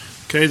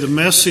Okay, the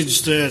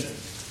message that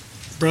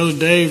Brother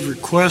Dave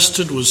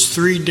requested was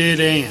 3 dead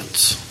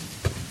ants.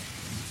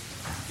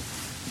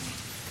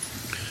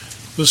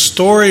 The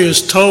story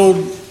is told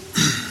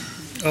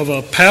of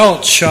a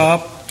pallet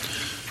shop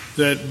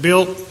that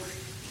built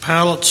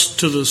pallets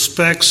to the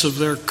specs of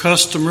their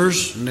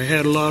customers, and they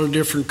had a lot of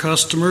different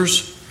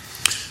customers.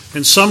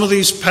 And some of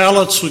these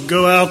pallets would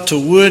go out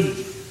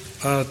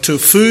to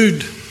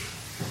food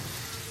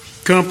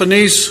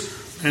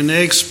companies, and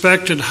they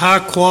expected high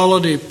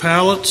quality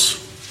pallets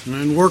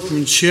and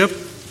workmanship.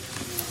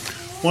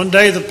 One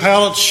day the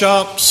pallet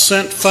shop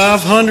sent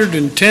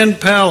 510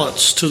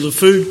 pallets to the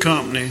food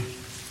company.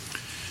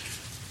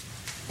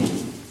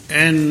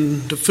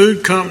 And the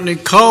food company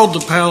called the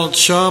pallet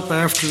shop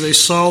after they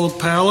saw the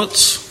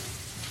pallets,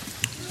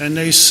 and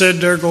they said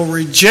they're going to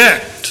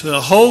reject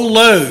the whole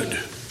load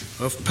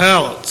of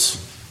pallets.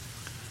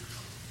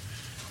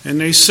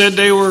 And they said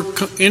they were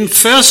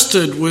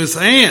infested with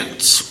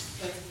ants.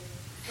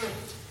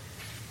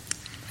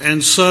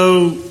 And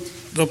so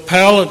the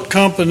pallet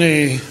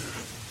company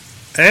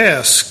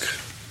asked,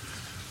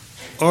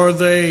 are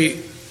they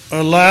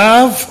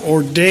alive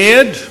or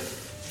dead?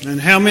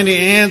 And how many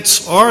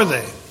ants are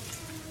they?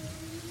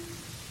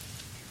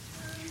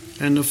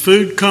 And the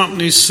food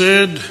company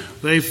said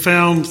they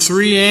found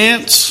 3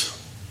 ants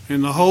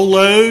in the whole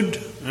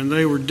load, and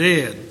they were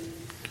dead.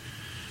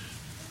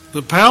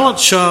 The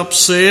pallet shop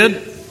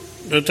said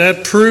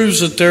that proves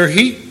that their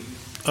heat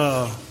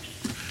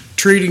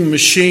treating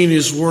machine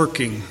is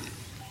working.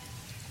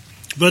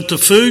 But the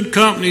food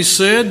company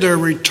said they're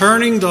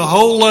returning the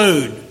whole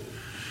load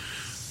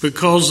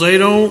because they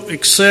don't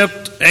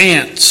accept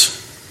ants,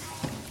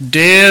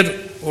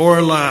 dead or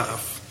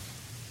alive.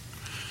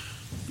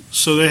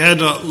 So they had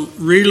to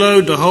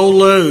reload the whole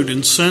load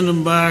and send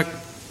them back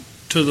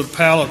to the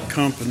pallet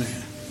company.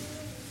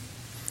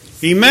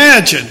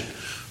 Imagine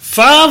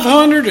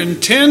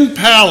 510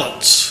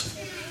 pallets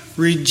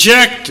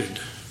rejected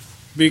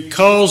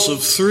because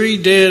of 3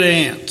 dead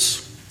ants.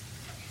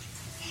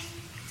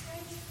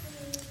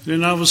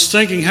 And I was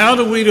thinking, how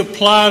do we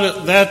apply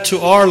that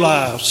to our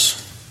lives?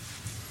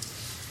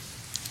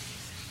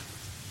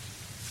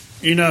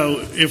 You know,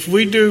 if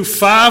we do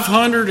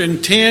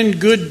 510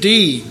 good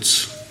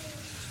deeds,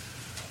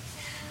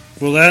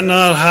 will that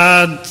not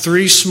hide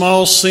 3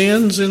 small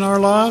sins in our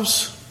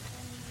lives?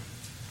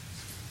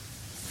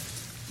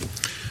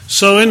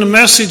 So in the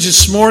message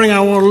this morning, I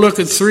want to look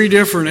at 3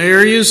 different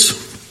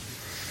areas.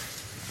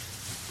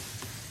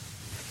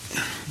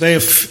 They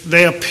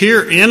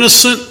appear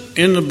innocent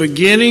in the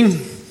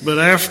beginning, but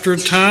after a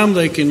time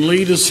they can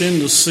lead us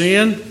into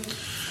sin.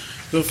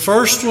 The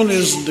first one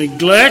is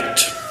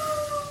neglect.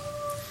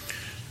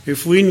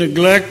 If we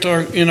neglect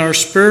in our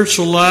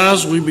spiritual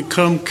lives, we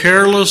become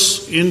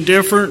careless,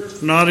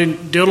 indifferent, not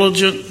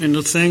diligent in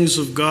the things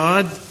of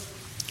God.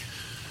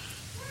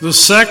 The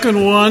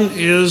second one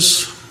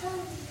is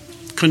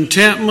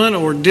contentment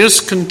or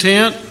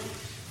discontent.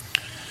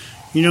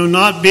 You know,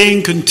 not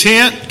being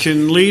content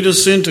can lead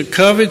us into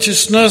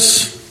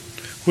covetousness,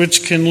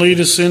 which can lead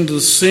us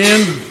into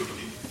sin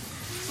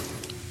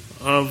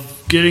of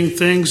getting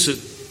things that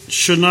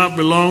should not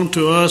belong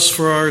to us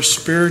for our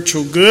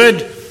spiritual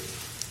good.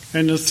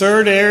 And the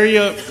third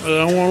area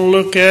that I want to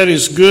look at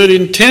is good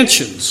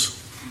intentions.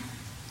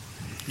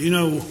 You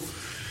know,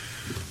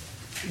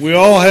 we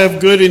all have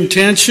good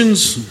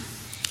intentions,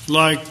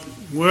 like,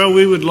 well,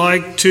 we would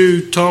like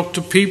to talk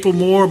to people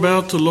more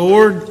about the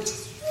Lord.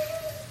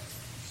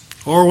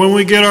 Or when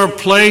we get our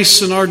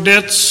place and our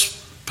debts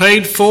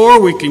paid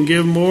for, we can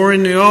give more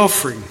in the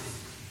offering.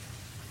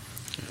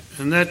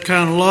 And that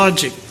kind of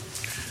logic.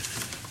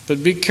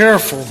 But be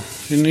careful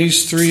in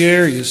these 3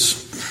 areas.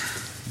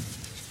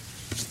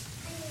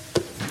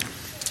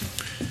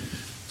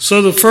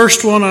 So the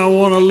first one I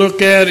want to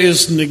look at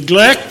is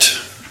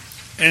neglect.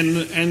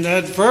 And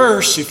that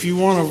verse, if you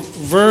want a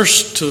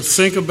verse to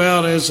think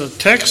about as a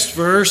text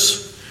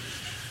verse,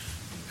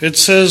 it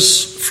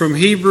says from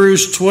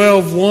Hebrews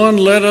 12:1,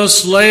 let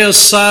us lay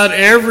aside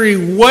every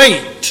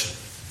weight.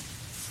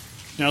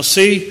 Now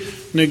see,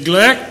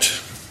 neglect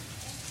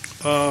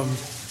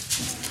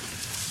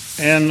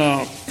and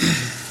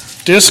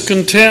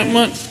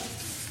discontentment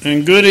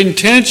and good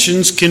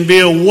intentions can be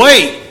a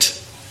weight.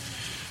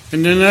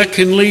 And then that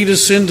can lead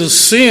us into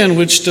sin,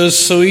 which does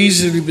so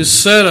easily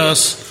beset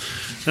us,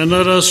 and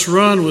let us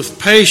run with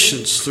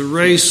patience the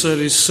race that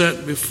is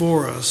set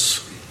before us.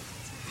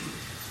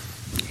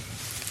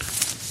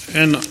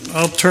 And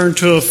I'll turn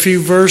to a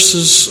few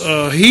verses.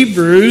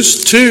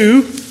 Hebrews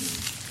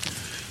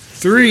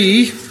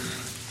 2:3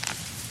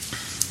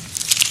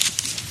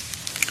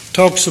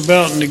 talks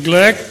about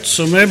neglect.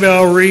 So maybe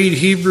I'll read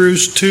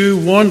Hebrews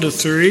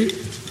 2:1-3.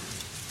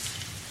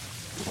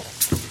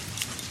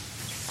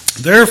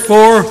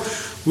 Therefore,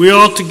 we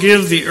ought to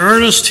give the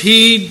earnest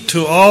heed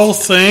to all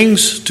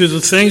things, to the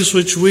things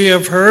which we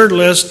have heard,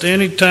 lest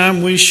any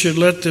time we should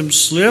let them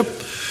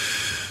slip.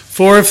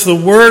 For if the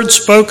word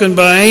spoken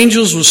by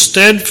angels was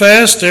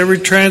steadfast, every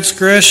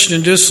transgression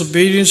and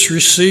disobedience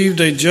received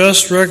a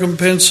just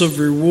recompense of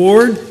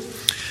reward.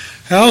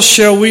 How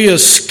shall we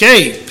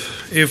escape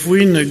if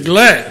we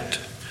neglect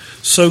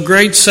so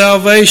great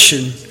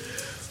salvation,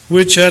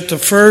 which at the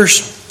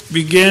first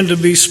began to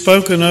be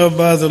spoken of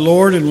by the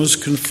Lord and was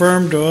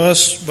confirmed to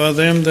us by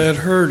them that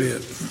heard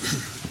it?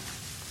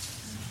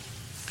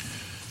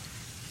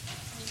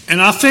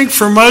 And I think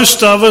for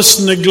most of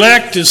us,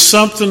 neglect is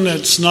something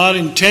that's not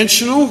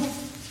intentional.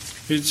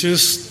 It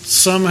just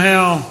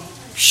somehow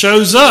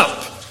shows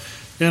up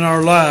in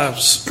our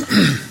lives.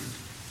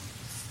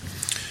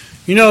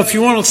 You know, if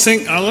you want to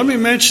think, let me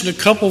mention a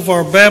couple of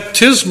our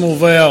baptismal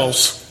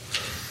vows.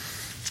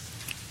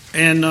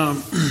 And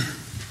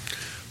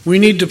we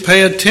need to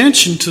pay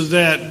attention to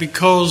that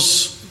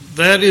because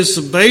that is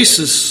the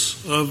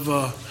basis of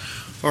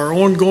our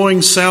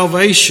ongoing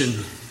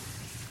salvation.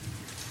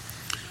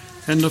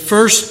 And the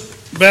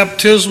first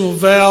baptismal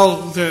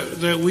vow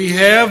that we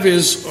have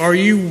is, are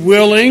you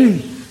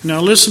willing?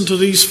 Now listen to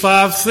these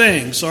 5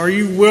 things. Are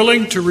you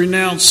willing to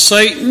renounce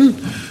Satan,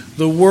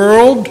 the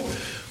world,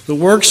 the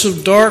works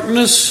of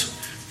darkness,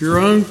 your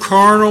own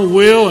carnal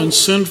will and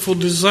sinful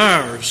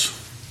desires?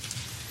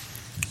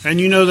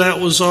 And you know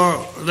that was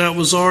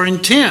our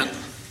intent.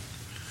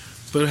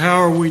 But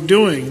how are we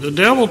doing? The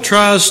devil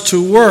tries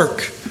to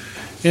work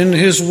in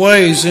his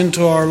ways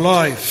into our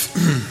life.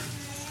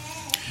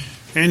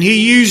 And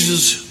he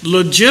uses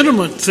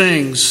legitimate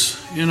things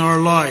in our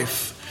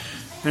life.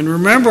 And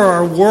remember,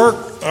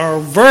 our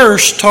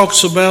verse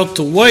talks about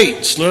the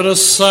weights. Let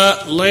us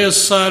lay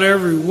aside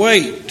every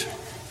weight.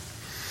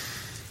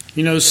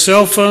 You know,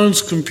 cell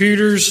phones,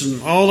 computers,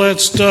 and all that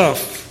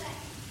stuff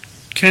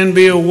can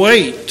be a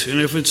weight.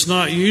 And if it's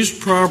not used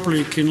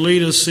properly, it can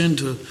lead us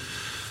into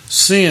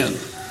sin.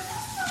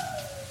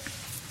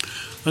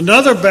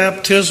 Another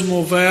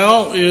baptismal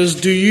vow is,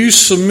 do you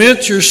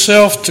submit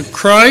yourself to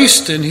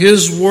Christ and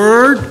His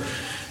Word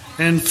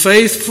and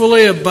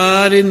faithfully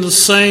abide in the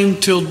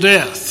same till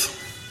death?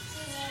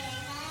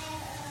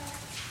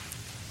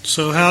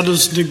 So how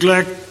does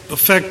neglect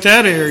affect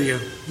that area?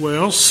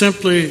 Well,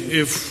 simply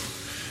if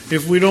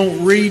we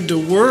don't read the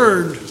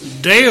Word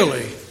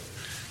daily,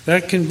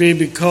 that can be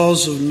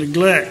because of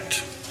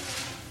neglect.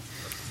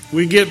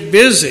 We get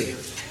busy.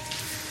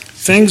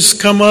 Things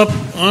come up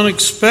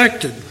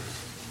unexpected.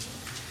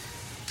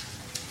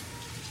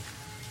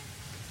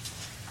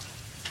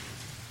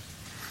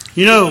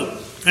 You know,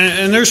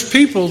 and there's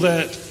people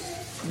that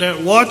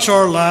watch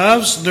our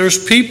lives.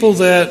 There's people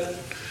that,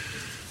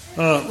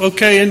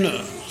 and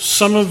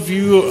some of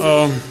you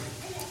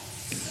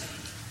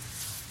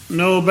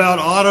know about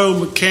auto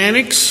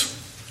mechanics.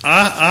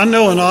 I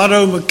know an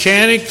auto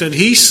mechanic that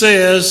he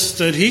says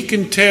that he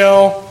can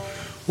tell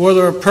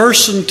whether a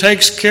person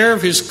takes care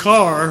of his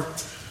car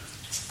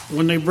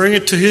when they bring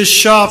it to his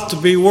shop to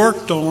be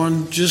worked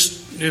on,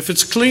 just if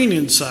it's clean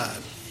inside.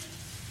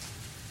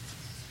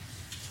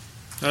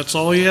 That's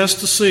all he has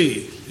to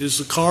see, is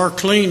the car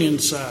clean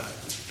inside.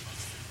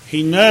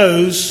 He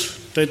knows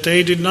that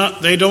they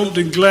don't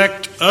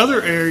neglect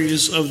other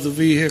areas of the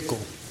vehicle.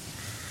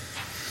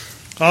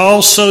 I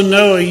also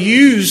know a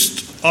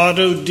used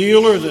auto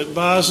dealer that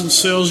buys and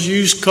sells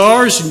used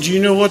cars, and do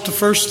you know what the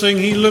first thing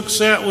he looks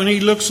at when he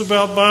looks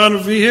about buying a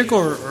vehicle,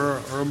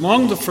 or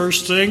among the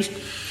first things?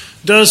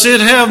 Does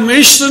it have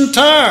Michelin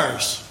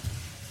tires?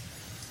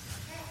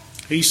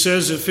 He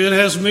says if it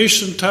has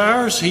Michelin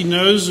tires, he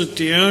knows that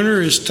the owner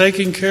is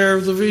taking care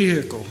of the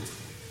vehicle.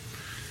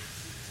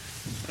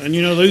 And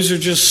you know, these are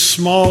just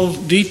small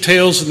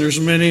details, and there's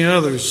many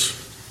others.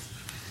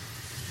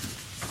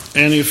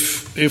 And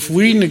if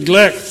we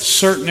neglect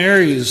certain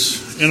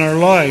areas in our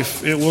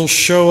life, it will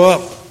show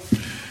up.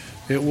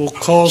 It will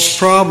cause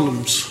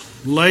problems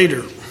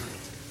later.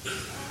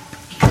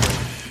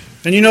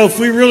 And you know, if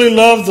we really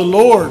love the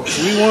Lord,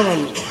 we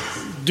want to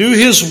do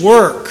His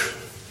work.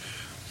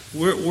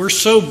 We're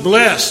so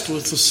blessed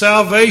with the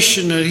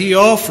salvation that He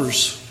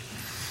offers.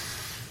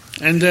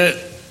 And that,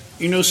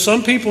 you know,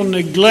 some people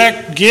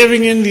neglect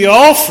giving in the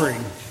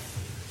offering.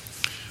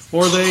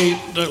 Or they,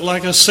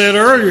 like I said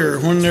earlier,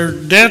 when their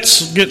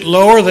debts get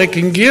lower, they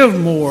can give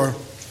more.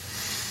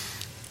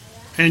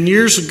 And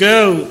years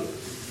ago,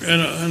 in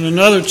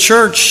another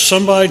church,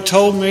 somebody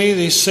told me,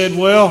 he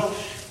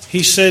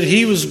said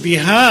he was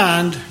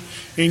behind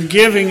in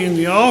giving in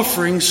the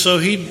offering, so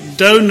he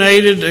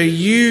donated a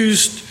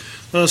used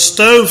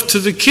stove to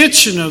the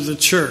kitchen of the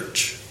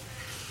church.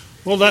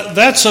 Well,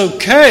 that's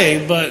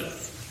okay, but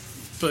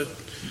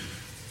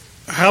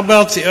how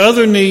about the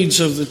other needs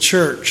of the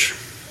church?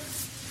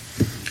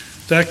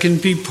 That can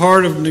be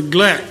part of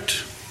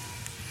neglect.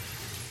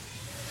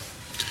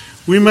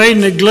 We may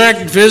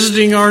neglect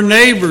visiting our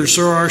neighbors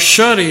or our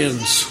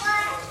shut-ins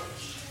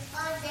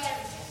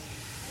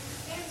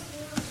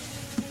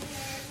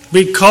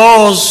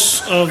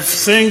because of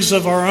things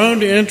of our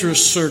own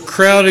interests are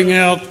crowding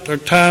out our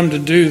time to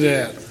do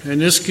that. And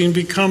this can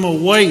become a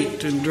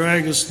weight and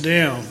drag us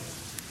down.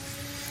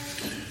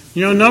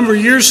 You know, a number of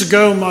years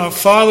ago, my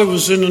father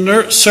was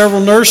in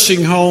several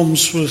nursing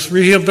homes with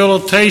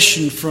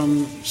rehabilitation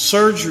from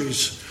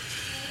surgeries.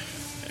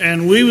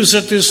 And we was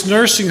at this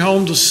nursing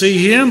home to see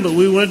him, but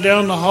we went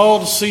down the hall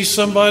to see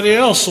somebody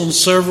else on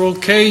several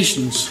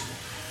occasions.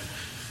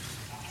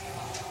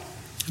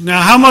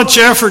 Now, how much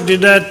effort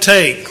did that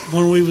take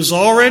when we was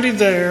already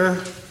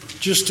there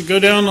just to go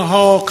down the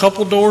hall a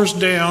couple doors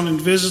down and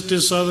visit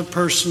this other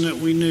person that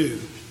we knew?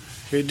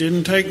 It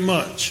didn't take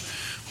much.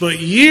 But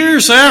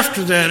years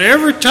after that,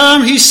 every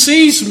time he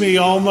sees me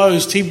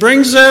almost, he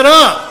brings that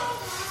up.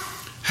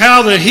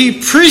 How that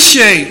he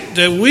appreciated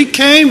that we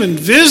came and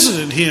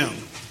visited him.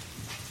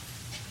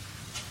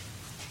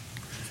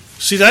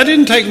 See, that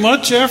didn't take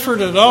much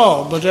effort at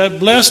all, but that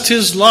blessed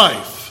his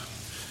life.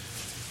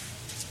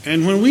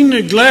 And when we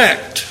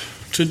neglect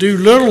to do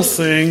little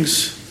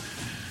things,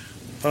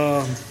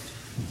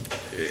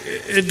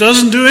 it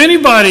doesn't do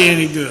anybody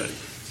any good.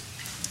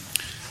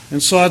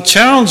 And so I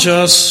challenge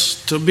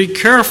us to be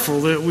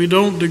careful that we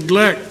don't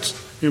neglect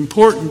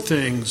important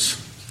things.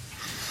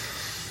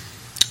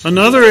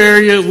 Another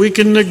area, we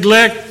can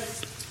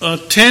neglect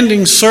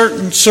attending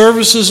certain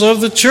services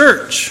of the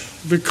church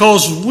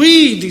because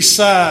we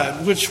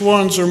decide which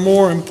ones are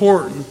more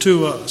important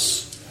to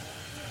us.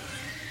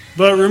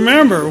 But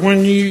remember,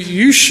 when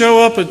you show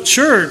up at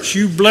church,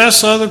 you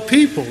bless other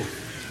people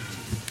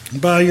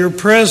by your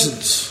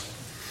presence.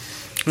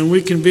 And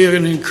we can be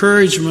an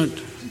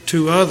encouragement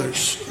to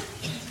others.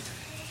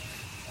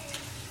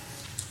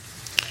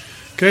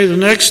 Okay, the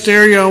next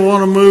area I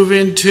want to move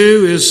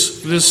into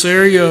is this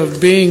area of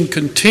being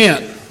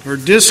content or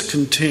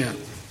discontent.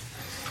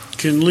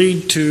 Can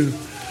lead to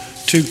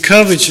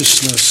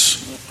covetousness.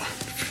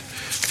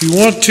 If you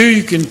want to,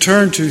 you can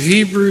turn to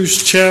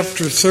Hebrews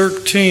chapter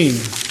 13.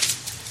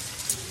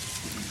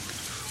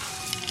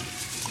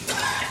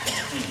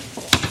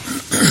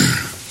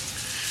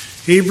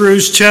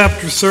 Hebrews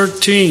chapter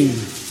 13.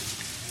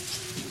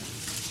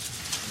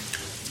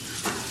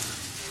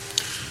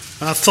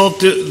 I thought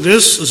that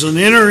this is an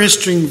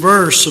interesting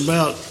verse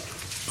about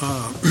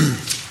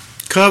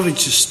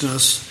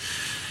covetousness.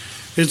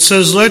 It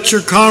says, "Let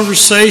your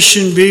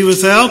conversation be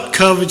without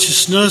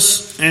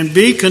covetousness, and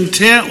be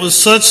content with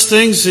such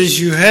things as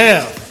you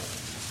have."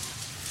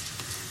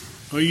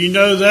 Well, you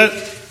know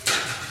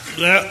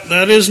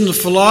that isn't the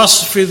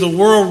philosophy of the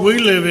world we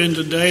live in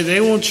today.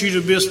 They want you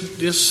to be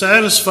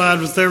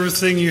dissatisfied with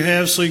everything you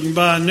have so you can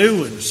buy a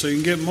new one, so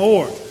you can get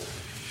more.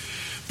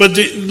 But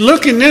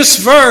look in this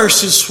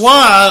verse is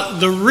why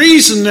the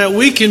reason that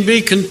we can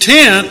be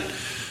content.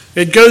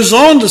 It goes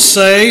on to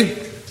say,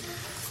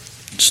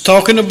 it's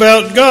talking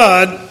about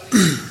God,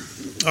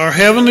 our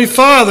Heavenly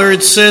Father.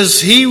 It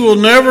says He will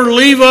never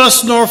leave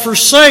us nor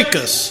forsake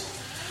us.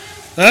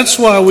 That's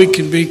why we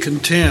can be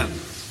content.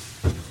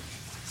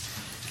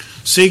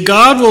 See,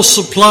 God will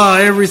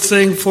supply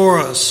everything for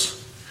us.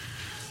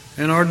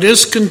 And our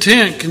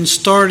discontent can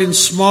start in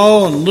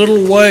small and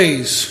little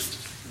ways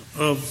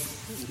of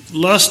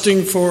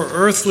lusting for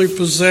earthly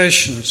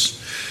possessions.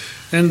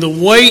 And the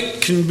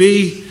weight can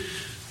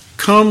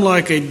become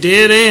like a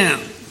dead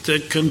ant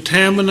that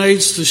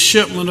contaminates the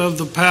shipment of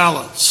the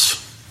pallets.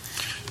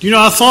 You know,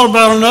 I thought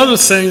about another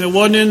thing that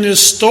wasn't in this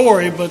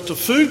story, but the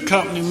food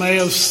company may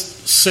have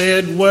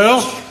said, well,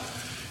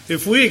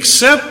 if we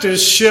accept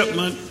this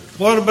shipment,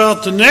 what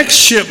about the next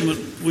shipment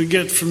we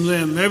get from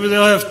them? Maybe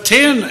they'll have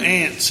 10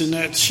 ants in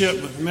that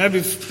shipment.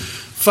 Maybe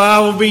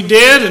 5 will be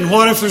dead, and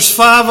what if there's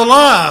 5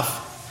 alive?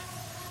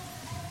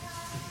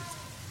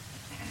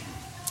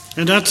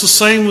 And that's the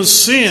same with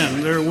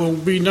sin. There will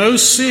be no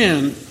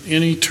sin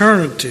in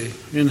eternity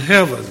in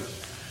heaven.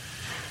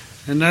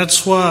 And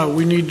that's why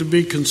we need to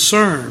be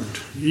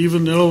concerned,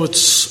 even though it's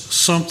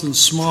something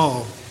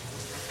small.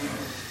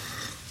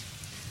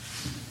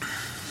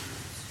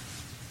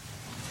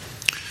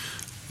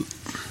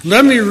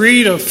 Let me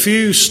read a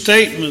few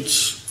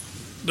statements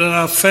that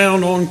I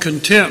found on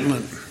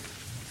contentment.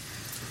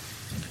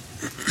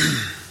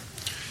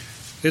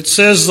 It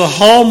says, the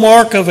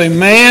hallmark of a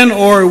man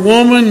or a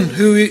woman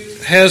who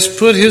has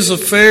put his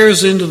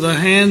affairs into the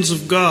hands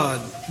of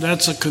God.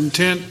 That's a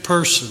content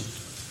person.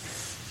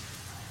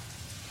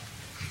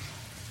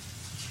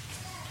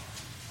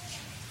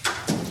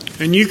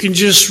 And you can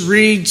just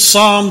read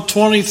Psalm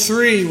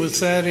 23 with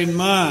that in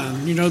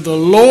mind. You know, the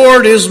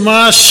Lord is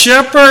my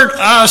shepherd,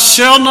 I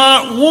shall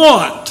not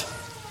want.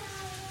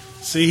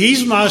 See,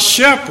 He's my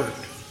shepherd,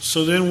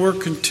 so then we're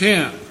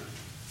content.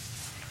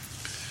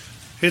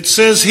 It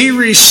says He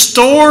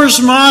restores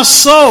my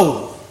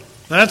soul.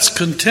 That's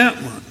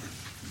contentment.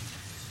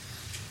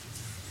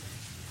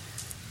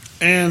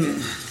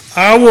 And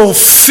I will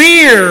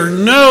fear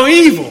no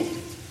evil.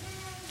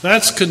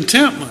 That's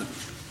contentment.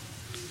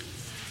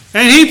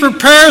 And He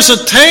prepares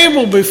a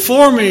table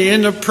before me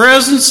in the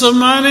presence of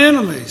mine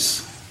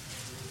enemies.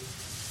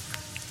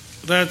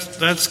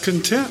 That's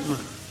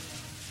contentment.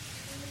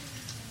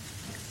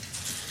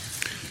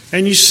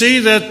 And you see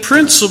that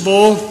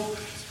principle.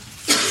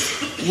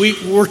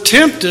 We're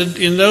tempted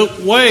in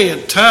that way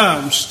at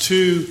times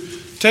to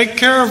take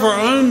care of our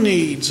own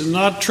needs and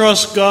not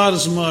trust God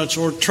as much,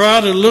 or try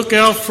to look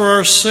out for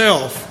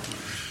ourselves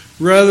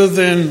rather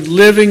than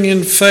living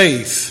in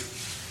faith.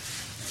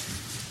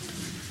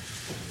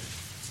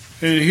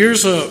 And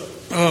here's a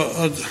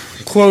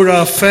quote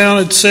I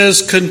found. It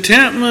says,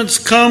 contentment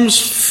comes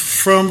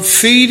from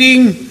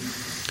feeding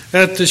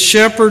at the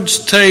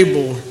shepherd's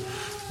table,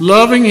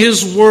 loving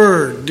his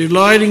word,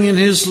 delighting in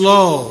his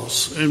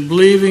laws, and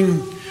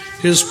believing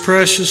his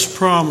precious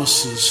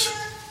promises.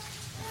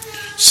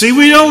 See,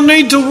 we don't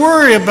need to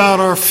worry about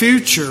our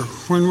future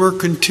when we're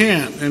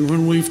content and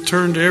when we've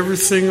turned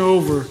everything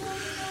over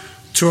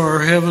to our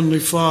Heavenly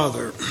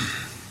Father.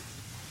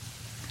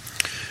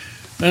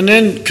 And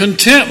then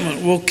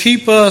contentment will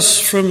keep us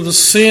from the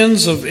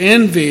sins of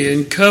envy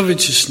and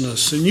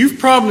covetousness. And you've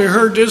probably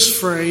heard this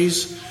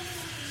phrase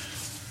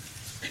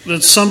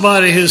that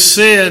somebody has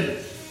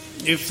said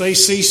if they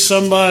see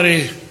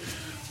somebody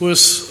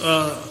with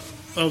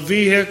a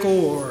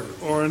vehicle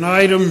or an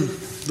item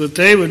that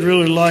they would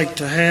really like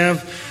to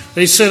have.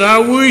 They said, I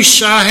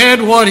wish I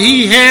had what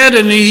he had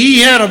and he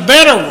had a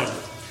better one.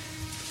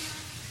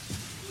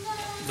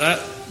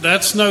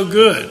 That's no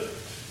good.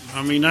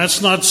 I mean,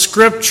 that's not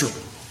scriptural.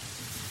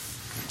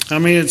 I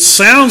mean, it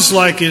sounds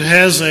like it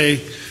has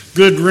a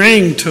good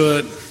ring to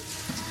it,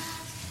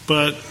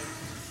 but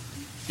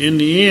in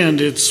the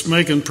end, it's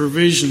making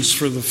provisions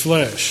for the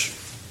flesh.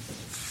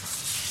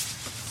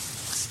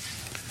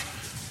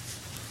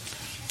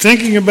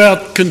 Thinking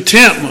about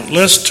contentment,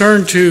 let's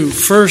turn to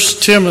 1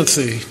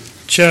 Timothy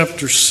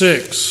chapter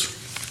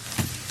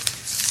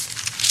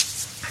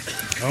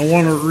 6. I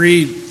want to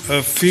read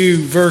a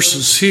few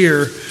verses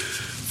here.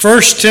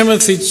 1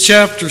 Timothy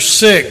chapter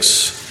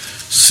 6,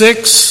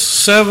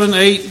 7,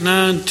 8,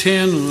 9,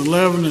 10, and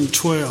 11, and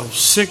 12.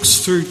 6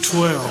 through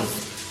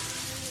 12.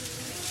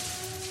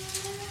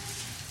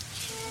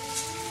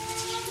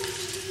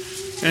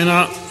 And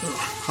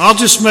I'll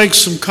just make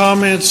some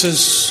comments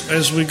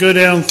as we go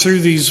down through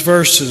these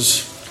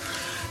verses.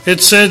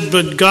 It said,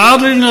 but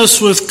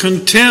godliness with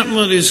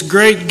contentment is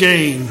great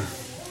gain.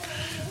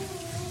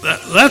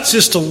 That's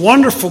just a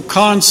wonderful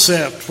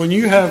concept. When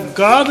you have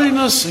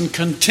godliness and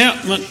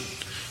contentment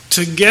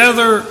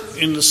together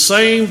in the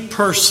same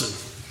person,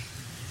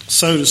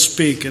 so to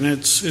speak. And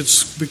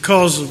it's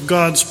because of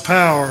God's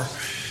power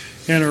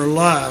in our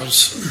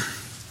lives.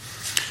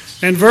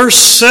 And verse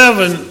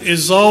 7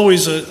 is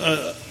always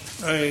an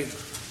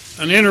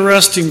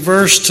interesting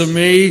verse to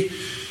me.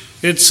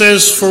 It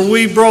says, for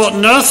we brought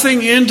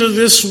nothing into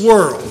this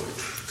world.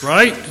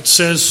 Right? It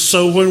says,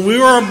 so when we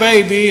were a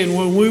baby and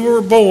when we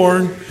were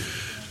born,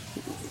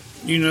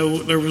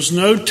 there was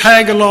no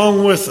tag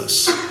along with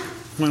us.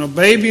 When a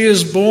baby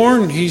is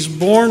born, he's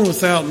born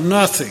without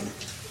nothing.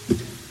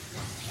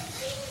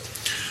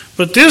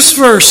 But this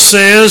verse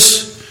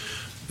says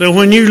that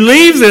when you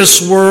leave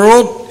this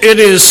world, it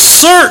is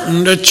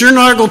certain that you're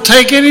not going to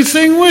take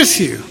anything with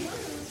you.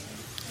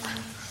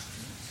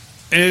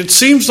 And it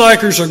seems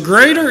like there's a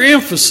greater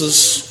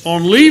emphasis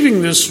on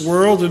leaving this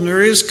world than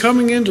there is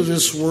coming into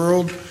this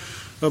world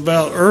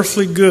about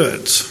earthly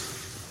goods.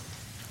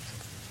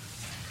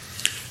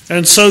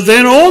 And so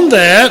then on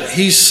that,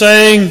 he's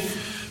saying,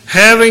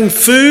 having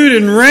food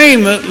and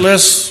raiment,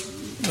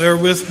 lest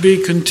therewith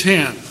be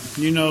content.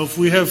 If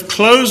we have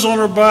clothes on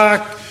our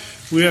back,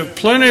 we have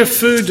plenty of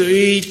food to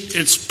eat,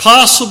 it's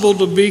possible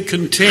to be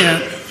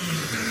content.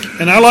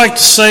 And I like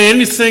to say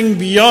anything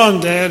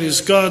beyond that is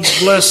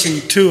God's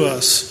blessing to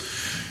us.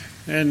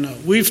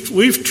 And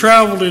we've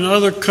traveled in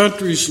other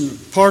countries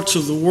and parts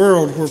of the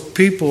world where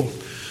people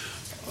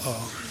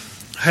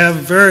have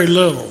very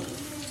little.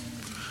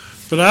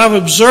 But I've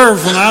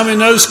observed when I'm in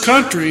those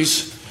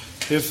countries,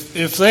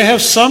 if they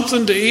have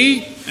something to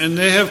eat and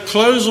they have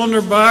clothes on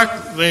their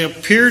back, they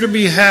appear to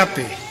be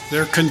happy.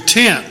 They're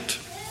content.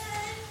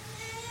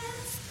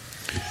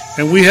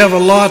 And we have a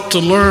lot to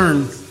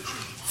learn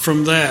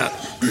from that.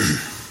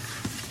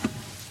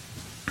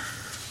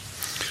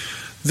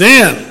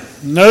 Then,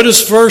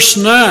 notice verse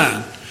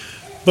 9.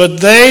 But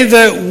they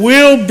that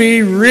will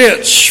be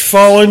rich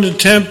fall into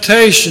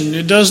temptation.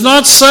 It does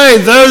not say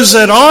those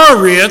that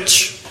are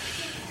rich.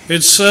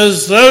 It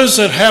says those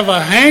that have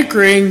a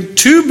hankering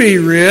to be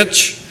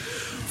rich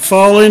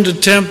fall into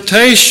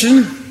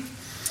temptation.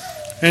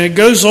 And it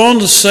goes on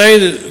to say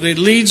that it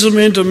leads them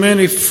into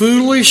many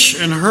foolish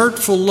and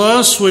hurtful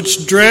lusts,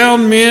 which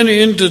drown men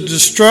into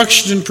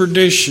destruction and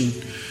perdition.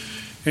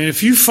 And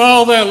if you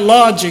follow that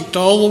logic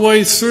all the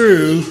way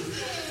through,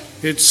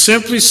 it's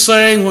simply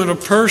saying when a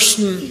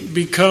person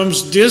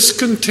becomes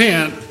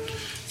discontent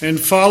and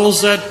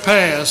follows that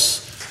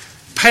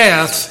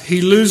path,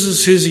 he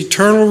loses his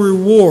eternal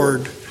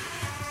reward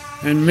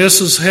and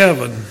misses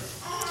heaven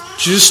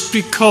just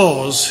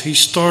because he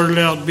started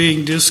out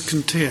being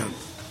discontent.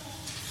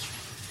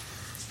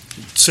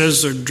 It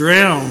says they're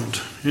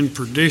drowned in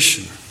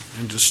perdition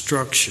and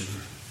destruction.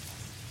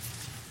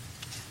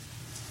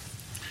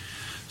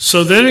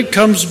 So then it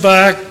comes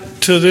back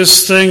to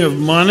this thing of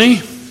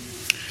money.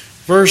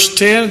 Verse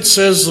 10, it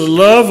says the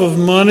love of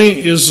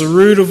money is the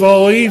root of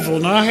all evil.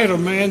 And I had a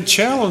man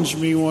challenge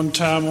me one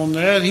time on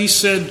that. He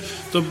said,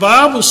 the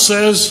Bible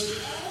says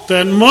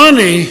that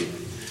money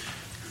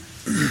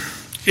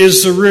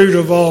is the root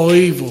of all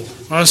evil.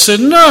 I said,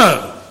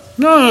 no,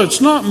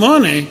 it's not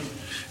money.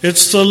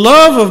 It's the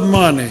love of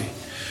money.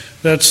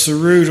 that's the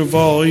root of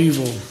all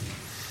evil.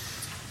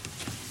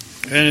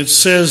 And it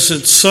says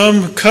that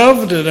some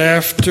coveted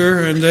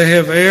after, and they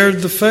have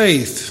erred the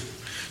faith.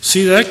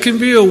 See, that can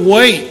be a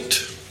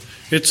weight.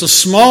 It's a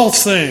small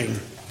thing.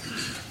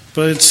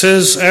 But it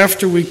says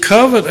after we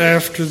covet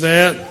after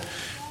that,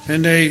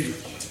 and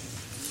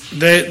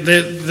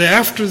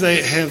after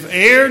they have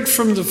erred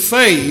from the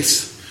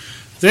faith,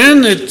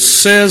 then it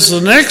says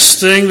the next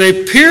thing,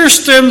 they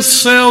pierced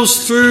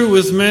themselves through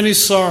with many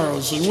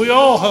sorrows. And we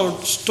all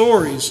heard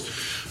stories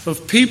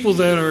of people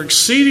that are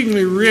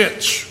exceedingly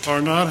rich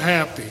are not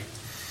happy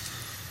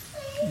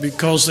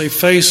because they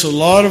face a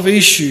lot of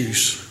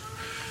issues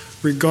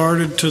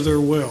regarding to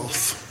their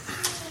wealth.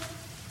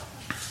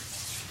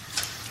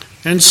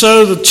 And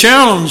so the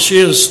challenge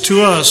is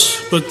to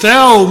us, but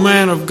thou, O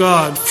man of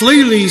God,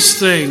 flee these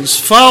things,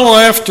 follow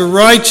after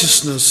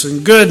righteousness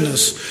and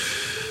goodness,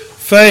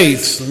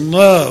 faith and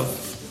love,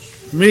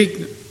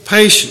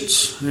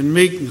 patience and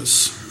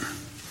meekness,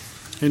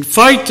 and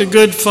fight the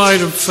good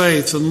fight of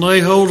faith, and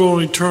lay hold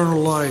on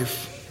eternal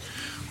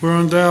life,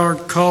 whereon thou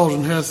art called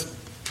and hath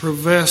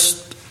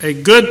professed a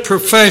good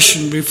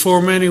profession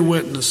before many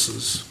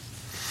witnesses.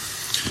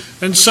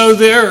 And so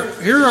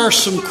here are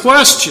some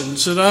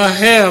questions that I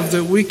have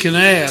that we can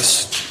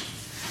ask,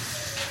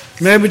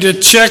 maybe to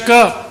check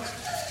up.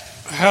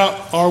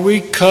 How are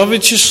we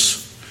covetous?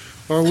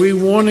 Are we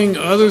wanting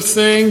other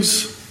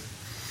things?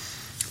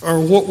 Or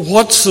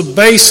what's the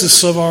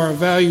basis of our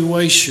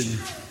evaluation?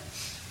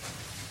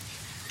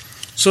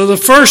 So the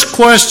first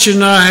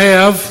question I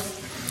have,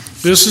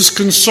 this is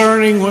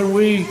concerning when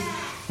we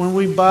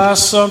buy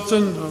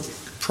something, a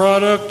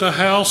product, a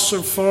house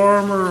or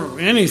farm or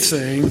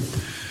anything.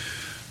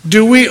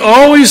 Do we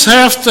always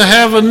have to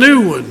have a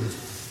new one?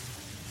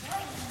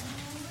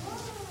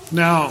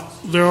 Now,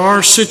 there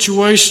are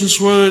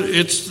situations where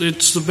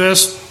it's the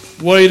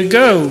best way to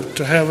go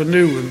to have a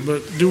new one,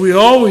 but do we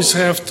always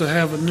have to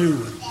have a new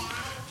one?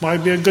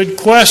 Might be a good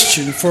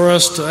question for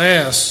us to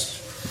ask.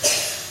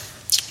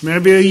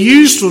 Maybe a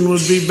used one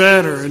would be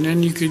better, and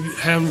then you could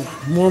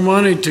have more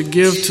money to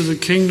give to the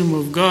kingdom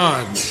of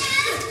God.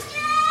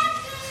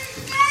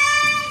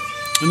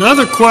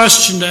 Another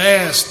question to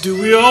ask, do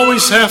we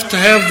always have to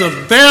have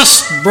the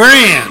best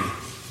brand?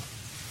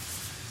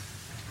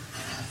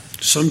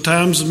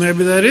 Sometimes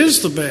maybe that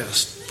is the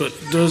best, but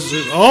does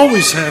it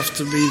always have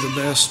to be the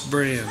best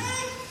brand?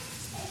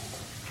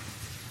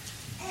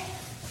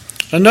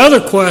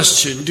 Another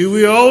question, do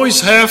we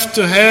always have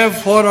to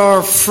have what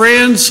our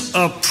friends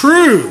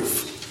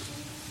approve?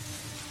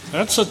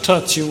 That's a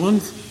touchy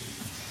one.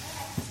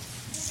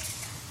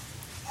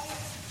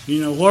 You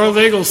know, what are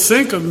they going to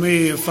think of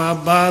me if I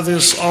buy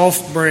this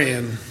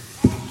off-brand?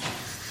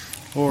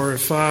 Or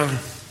if I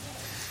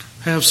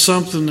have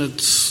something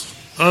that's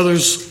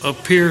others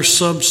appear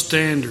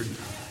substandard?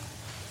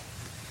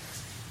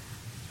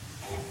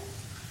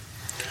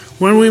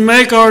 When we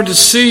make our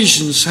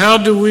decisions, how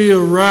do we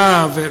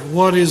arrive at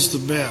what is the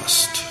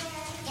best?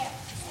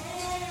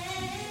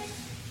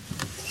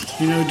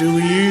 You know, do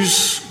we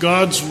use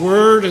God's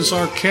Word as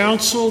our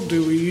counsel?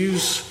 Do we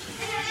use,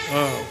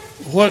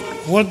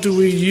 what do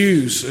we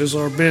use as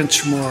our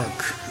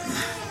benchmark?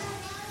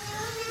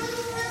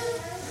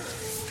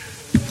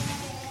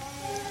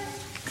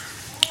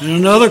 And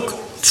another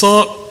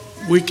thought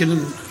we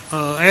can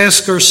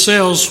ask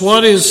ourselves,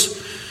 what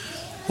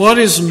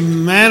is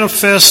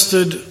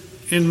manifested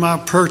in my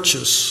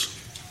purchase?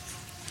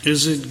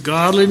 Is it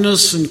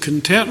godliness and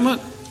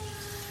contentment,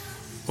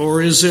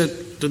 or is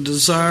it the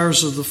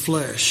desires of the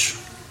flesh?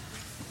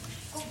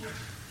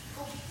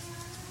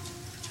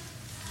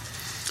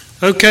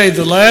 Okay,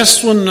 the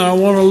last one I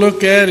want to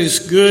look at is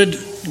good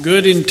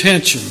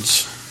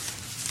intentions.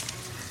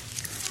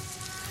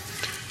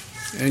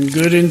 And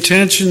good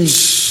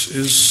intentions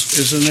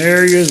is an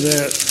area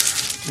that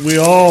we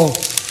all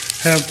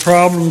have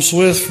problems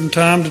with from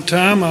time to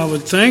time, I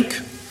would think.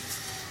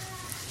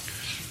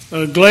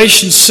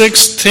 Galatians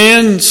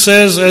 6:10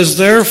 says, as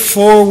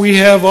therefore we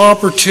have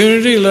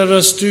opportunity, let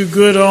us do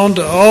good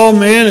unto all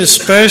men,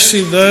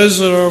 especially those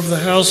that are of the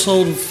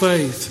household of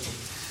faith.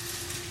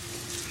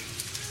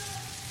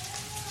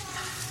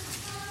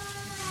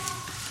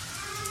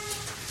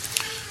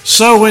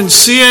 So when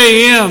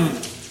CAM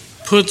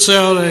puts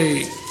out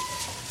a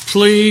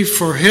plea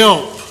for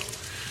help,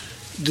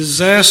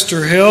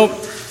 disaster help,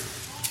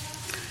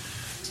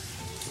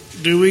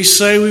 do we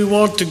say we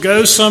want to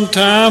go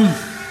sometime,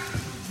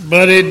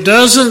 but it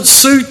doesn't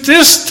suit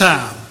this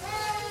time?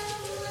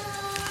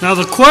 Now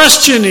the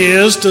question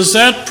is, does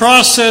that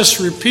process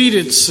repeat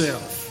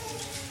itself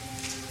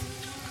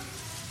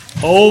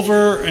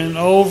over and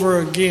over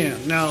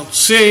again? Now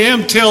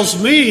CAM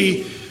tells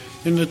me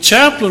in the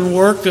chaplain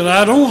work that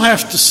I don't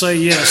have to say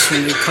yes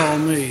when they call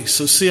me.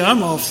 So see,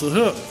 I'm off the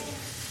hook.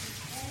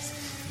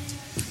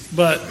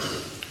 But,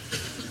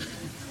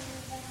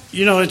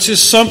 you know, it's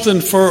just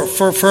something for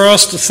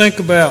us to think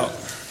about.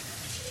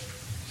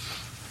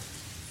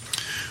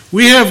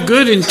 We have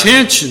good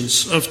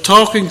intentions of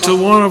talking to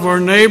one of our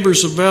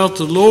neighbors about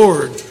the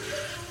Lord,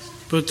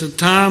 but the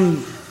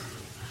time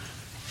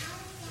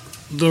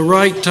the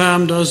right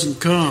time doesn't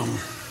come.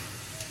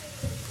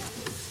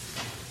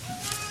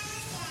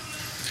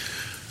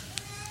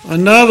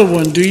 Another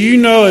one, do you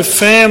know a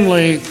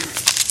family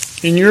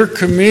in your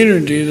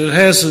community that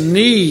has a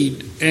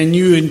need and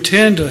you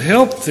intend to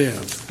help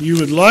them? You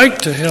would like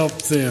to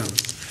help them,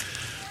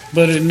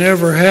 but it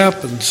never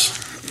happens.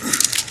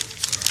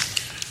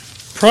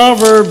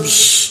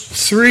 Proverbs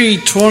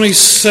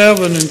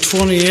 3:27 and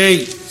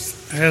 28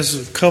 has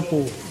a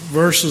couple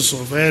verses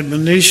of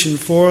admonition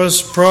for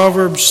us.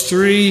 Proverbs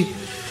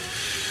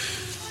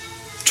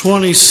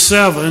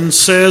 3:27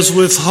 says,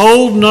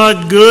 "Withhold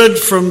not good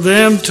from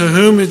them to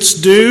whom it's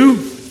due,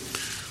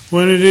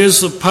 when it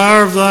is the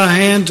power of thy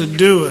hand to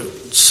do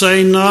it.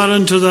 Say not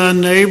unto thy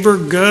neighbor,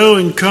 Go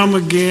and come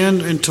again,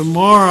 and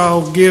tomorrow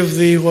I'll give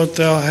thee what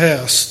thou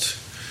hast."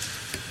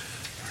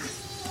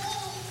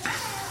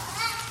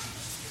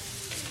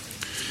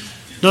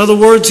 In other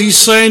words, he's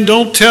saying,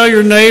 don't tell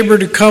your neighbor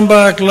to come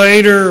back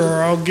later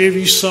or I'll give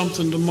you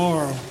something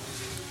tomorrow.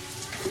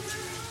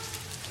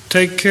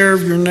 Take care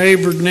of your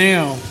neighbor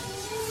now.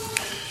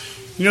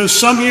 You know,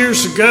 some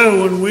years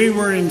ago when we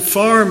were in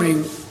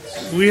farming,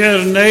 we had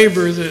a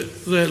neighbor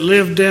that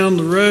lived down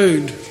the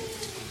road.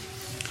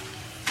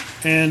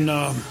 And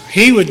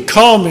he would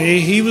call me.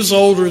 He was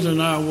older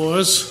than I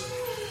was.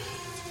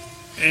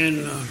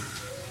 And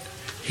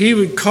he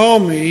would call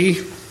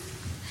me.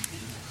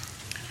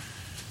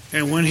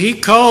 And when he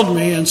called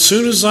me, and as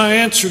soon as I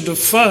answered the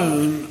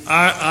phone,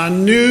 I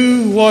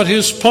knew what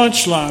his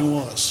punchline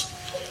was.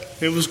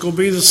 It was going to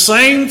be the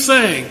same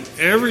thing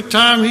every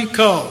time he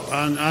called.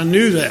 I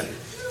knew that.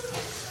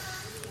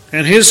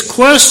 And his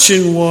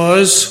question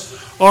was,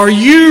 are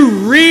you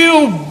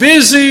real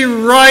busy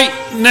right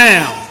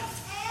now?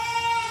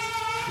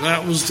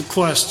 That was the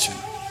question.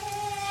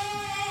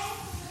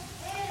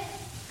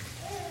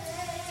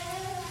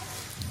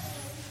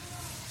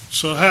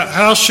 So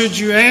how should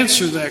you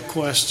answer that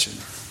question?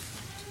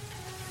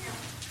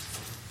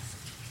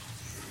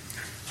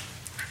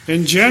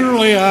 And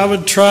generally, I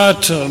would try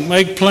to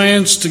make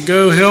plans to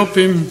go help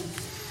him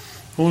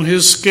on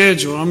his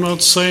schedule. I'm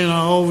not saying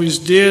I always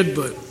did,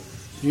 but,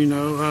 you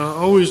know,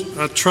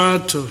 I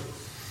tried to.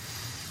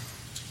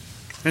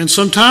 And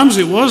sometimes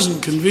it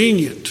wasn't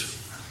convenient.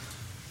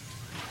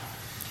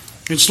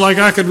 It's like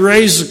I could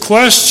raise the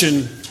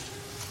question,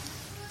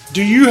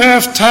 do you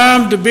have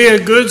time to be a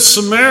good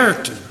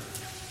Samaritan?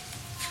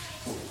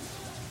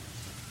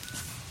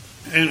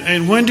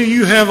 And when do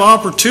you have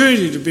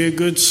opportunity to be a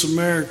good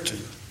Samaritan?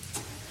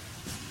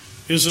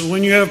 Is it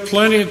when you have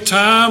plenty of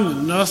time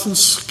and nothing's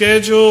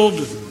scheduled,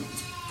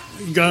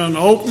 and you got an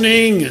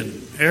opening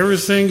and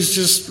everything's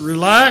just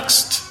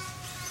relaxed?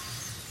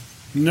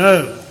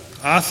 No.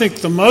 I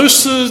think the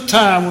most of the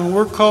time when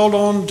we're called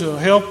on to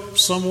help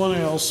someone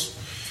else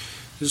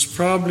is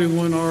probably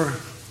when our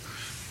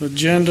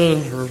agenda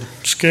or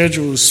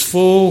schedule is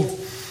full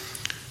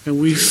and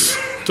we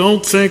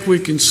don't think we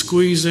can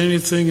squeeze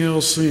anything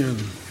else in.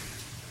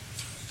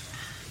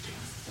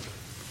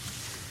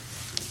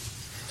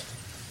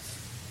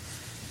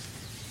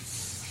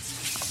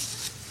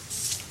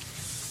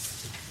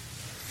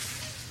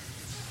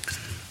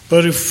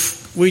 But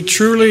if we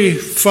truly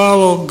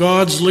follow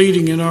God's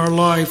leading in our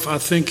life, I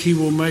think He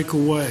will make a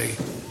way.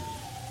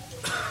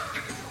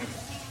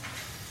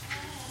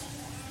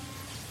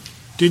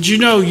 Did you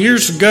know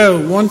years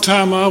ago, one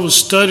time I was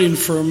studying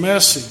for a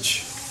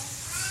message,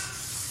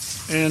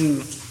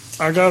 and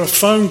I got a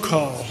phone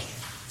call.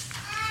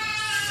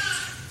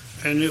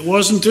 And it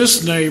wasn't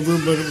this neighbor,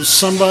 but it was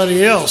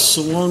somebody else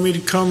that wanted me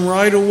to come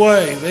right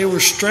away. They were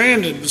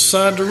stranded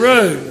beside the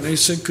road. And they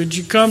said, could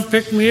you come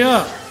pick me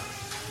up?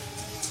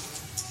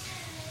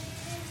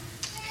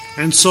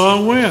 And so I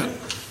went.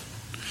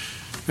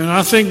 And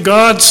I think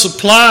God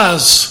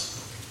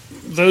supplies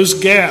those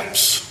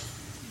gaps.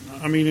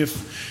 I mean,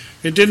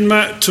 if it didn't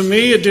matter to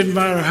me, it didn't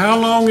matter how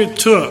long it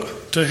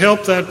took to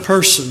help that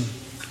person.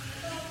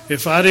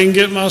 If I didn't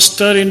get my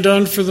studying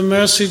done for the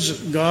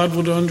message, God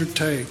would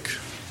undertake.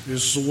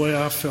 This is the way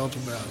I felt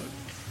about it.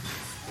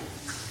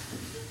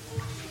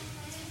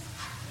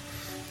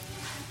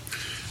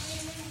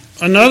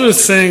 Another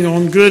thing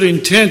on good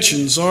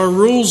intentions, our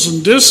rules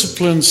and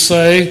disciplines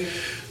say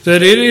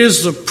that it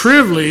is the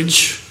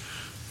privilege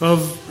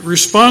of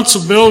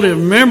responsibility of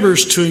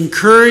members to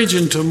encourage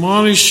and to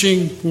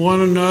admonishing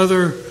one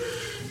another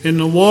in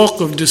the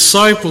walk of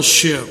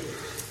discipleship.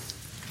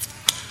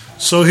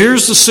 So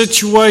here's the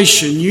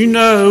situation. You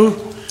know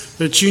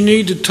that you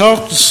need to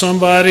talk to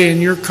somebody in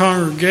your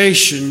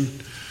congregation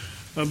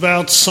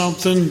about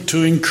something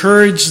to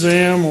encourage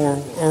them or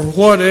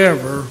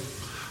whatever,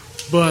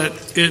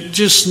 but it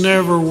just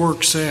never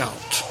works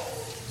out.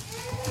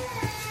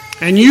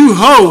 And you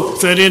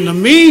hope that in the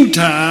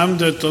meantime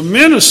that the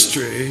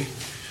ministry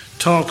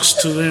talks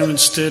to them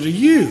instead of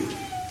you.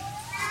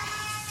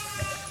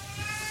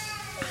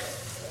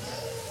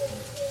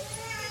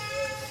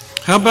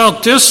 How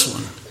about this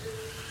one?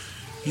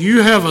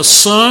 You have a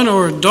son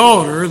or a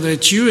daughter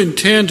that you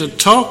intend to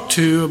talk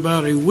to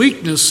about a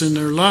weakness in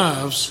their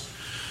lives,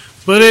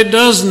 but it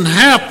doesn't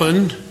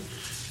happen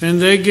and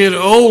they get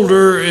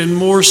older and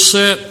more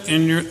set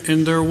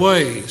in their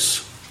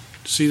ways.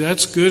 See,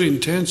 that's good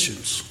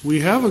intentions.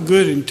 We have a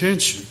good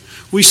intention.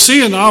 We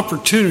see an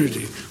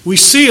opportunity. We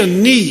see a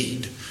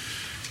need.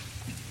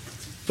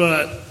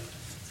 But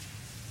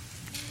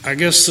I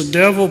guess the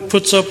devil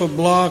puts up a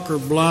block or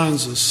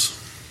blinds us.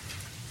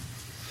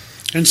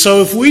 And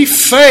so if we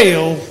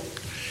fail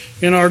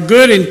in our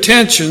good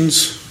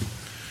intentions,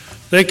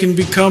 they can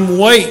become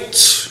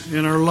weights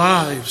in our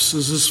lives,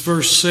 as this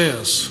verse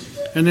says.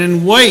 And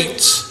then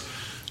weights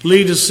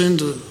lead us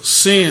into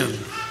sin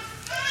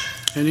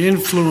and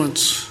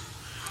influence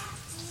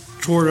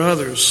toward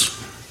others.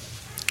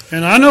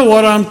 And I know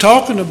what I'm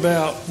talking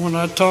about when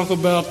I talk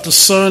about the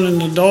son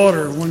and the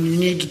daughter, when you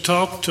need to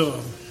talk to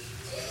them.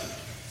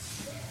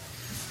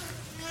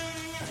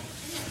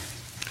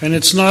 And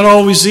it's not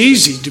always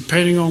easy,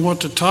 depending on what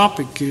the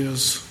topic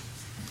is.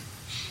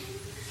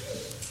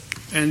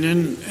 And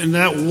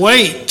that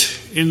weight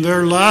in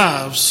their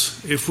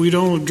lives, if we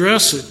don't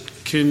address it,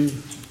 can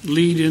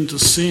lead into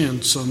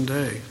sin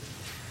someday.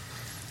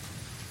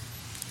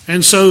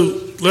 And so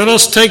let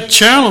us take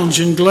challenge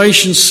in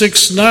Galatians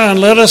 6:9.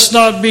 Let us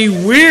not be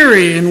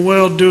weary in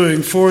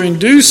well-doing, for in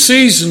due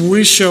season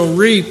we shall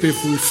reap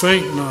if we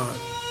faint not.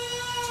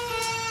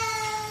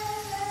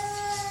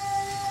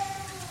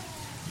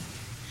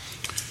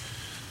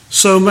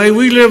 So may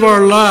we live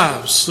our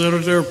lives that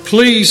are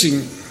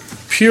pleasing,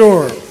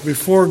 pure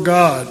before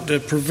God,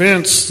 that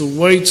prevents the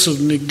weights of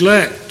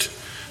neglect,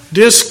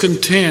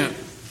 discontent,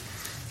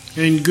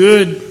 and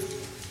good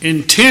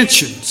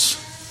intentions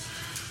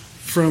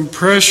from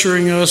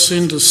pressuring us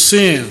into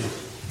sin,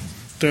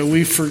 that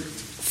we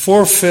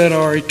forfeit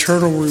our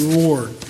eternal reward.